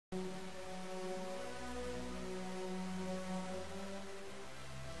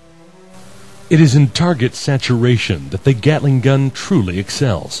It is in target saturation that the Gatling gun truly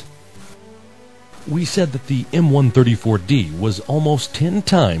excels. We said that the M134D was almost 10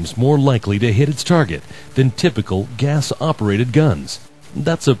 times more likely to hit its target than typical gas-operated guns.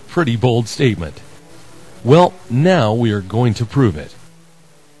 That's a pretty bold statement. Well, now we are going to prove it.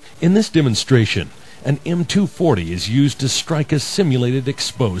 In this demonstration, an M240 is used to strike a simulated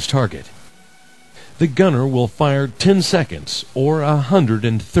exposed target. The gunner will fire 10 seconds or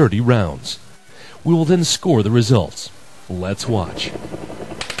 130 rounds. We will then score the results. Let's watch.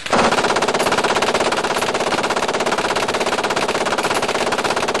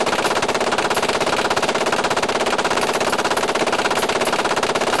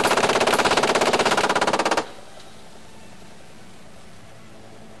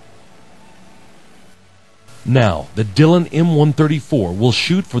 Now, the Dillon M134 will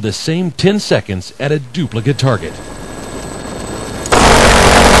shoot for the same 10 seconds at a duplicate target.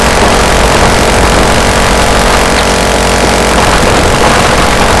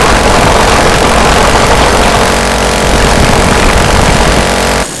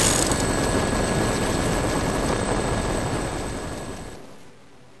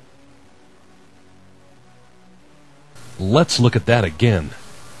 Let's look at that again.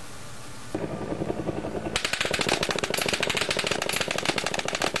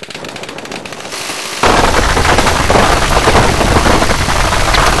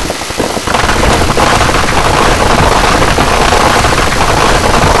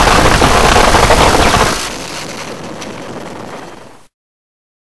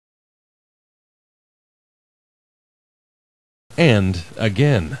 And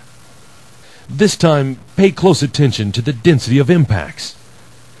again. This time, pay close attention to the density of impacts.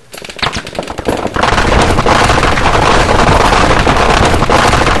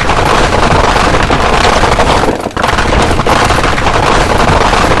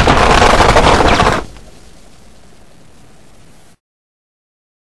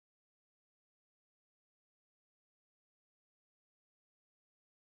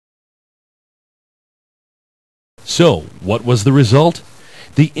 So, what was the result?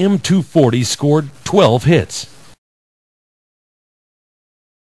 The M240 scored 12 hits.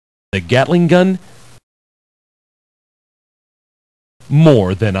 The Gatling gun?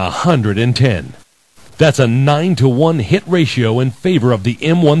 More than 110. That's a 9-to-1 hit ratio in favor of the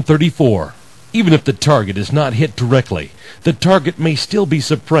M134. Even if the target is not hit directly, the target may still be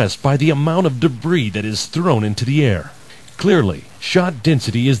suppressed by the amount of debris that is thrown into the air. Clearly, shot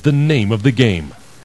density is the name of the game.